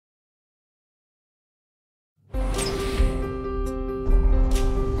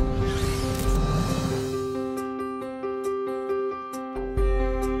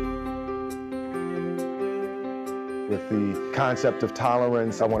concept of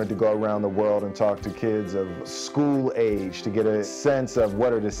tolerance. I wanted to go around the world and talk to kids of school age to get a sense of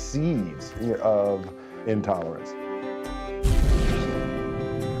what are the seeds of intolerance.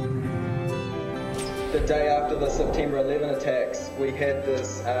 The day after the September 11 attacks, we had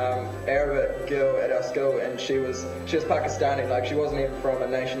this Arabic girl at our school, and she was Pakistani. Like, she wasn't even from a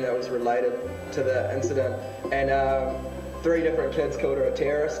nation that was related to the incident. And 3 different kids called her a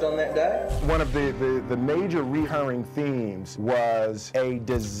terrorist on that day. One of the major recurring themes was a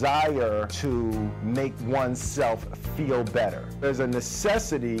desire to make oneself feel better. There's a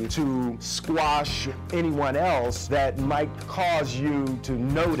necessity to squash anyone else that might cause you to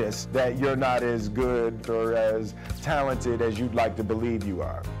notice that you're not as good or as talented as you'd like to believe you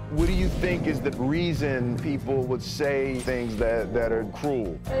are. What do you think is the reason people would say things that are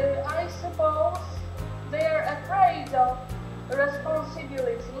cruel? I suppose they're afraid of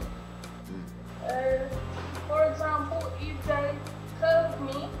responsibility. For example, if they hurt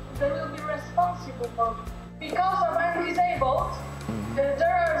me, they will be responsible for me. Because I'm disabled,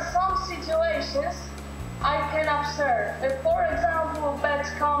 there are some situations I can observe. For example, bad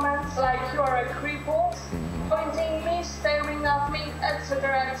comments like you are a cripple, pointing me, staring at me,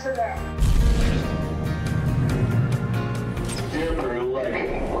 etc., etc. Like,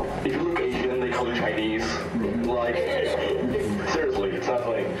 if you look Asian, they call you Chinese. Like, seriously, it's not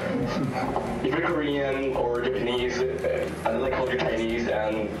funny. If you're Korean or Japanese, and they call you Chinese,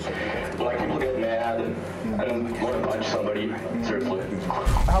 and like people get mad and want to punch somebody. Seriously.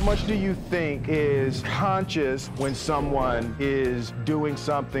 How much do you think is conscious when someone is doing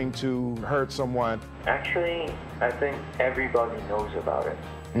something to hurt someone? Actually, I think everybody knows about it.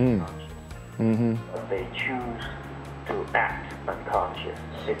 But they choose to act unconscious.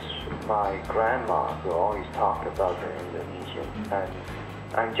 It's my grandma who always talked about the Indonesian, and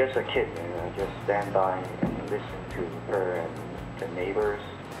I'm just a kid, and I just stand by and listen to her and the neighbors.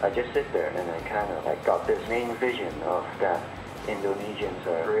 I just sit there and I kind of like got this main vision of that Indonesians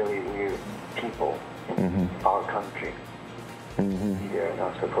are really weird people in our country. They're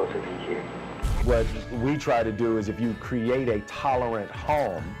not supposed to be here. What we try to do is if you create a tolerant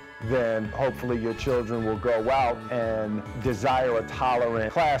home, then hopefully your children will go out and desire a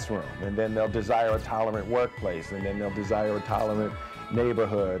tolerant classroom, and then they'll desire a tolerant workplace, and then they'll desire a tolerant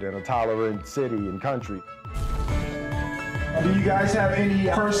neighborhood and a tolerant city and country. Do you guys have any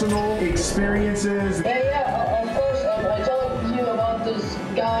personal experiences? Yeah, of course. I told you about this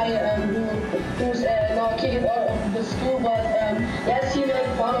guy who's not kicked out of the school, but yes, he made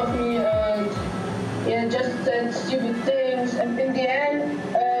fun of me and just said stupid things. And in the end,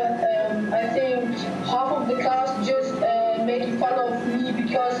 I think half of the class just making fun of me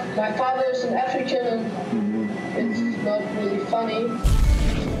because my father is an African and it's not really funny.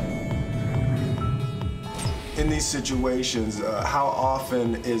 In these situations, how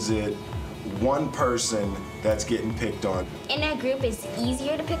often is it one person that's getting picked on? In a group, it's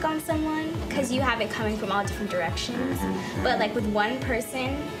easier to pick on someone because you have it coming from all different directions. But like with one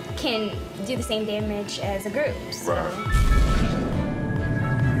person can do the same damage as a group. So. Right.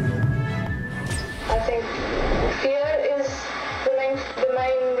 I think fear is the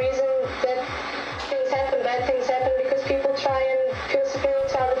main reason that things happen, bad things happen, because people try and feel superior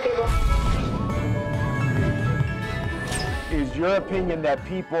to other people. Is your opinion that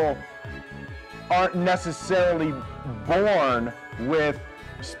people aren't necessarily born with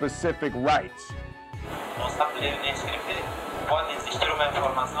specific rights?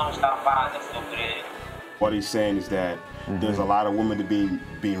 What he's saying is that there's a lot of women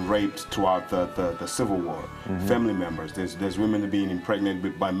being raped throughout the Civil War. Family members. There's women being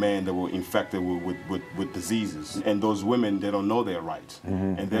impregnated by men that were infected with diseases. And those women, they don't know their rights.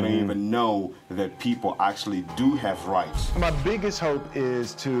 And they don't even know that people actually do have rights. My biggest hope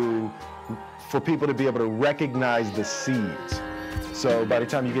is for people to be able to recognize the seeds. So by the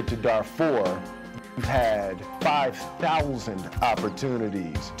time you get to Darfur, you've had 5,000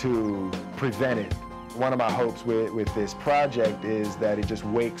 opportunities to prevent it. One of my hopes with this project is that it just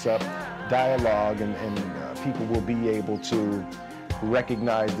wakes up dialogue and people will be able to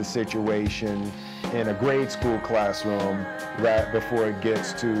recognize the situation in a grade school classroom right before it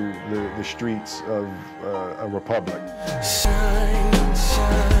gets to the streets of a republic. Shine.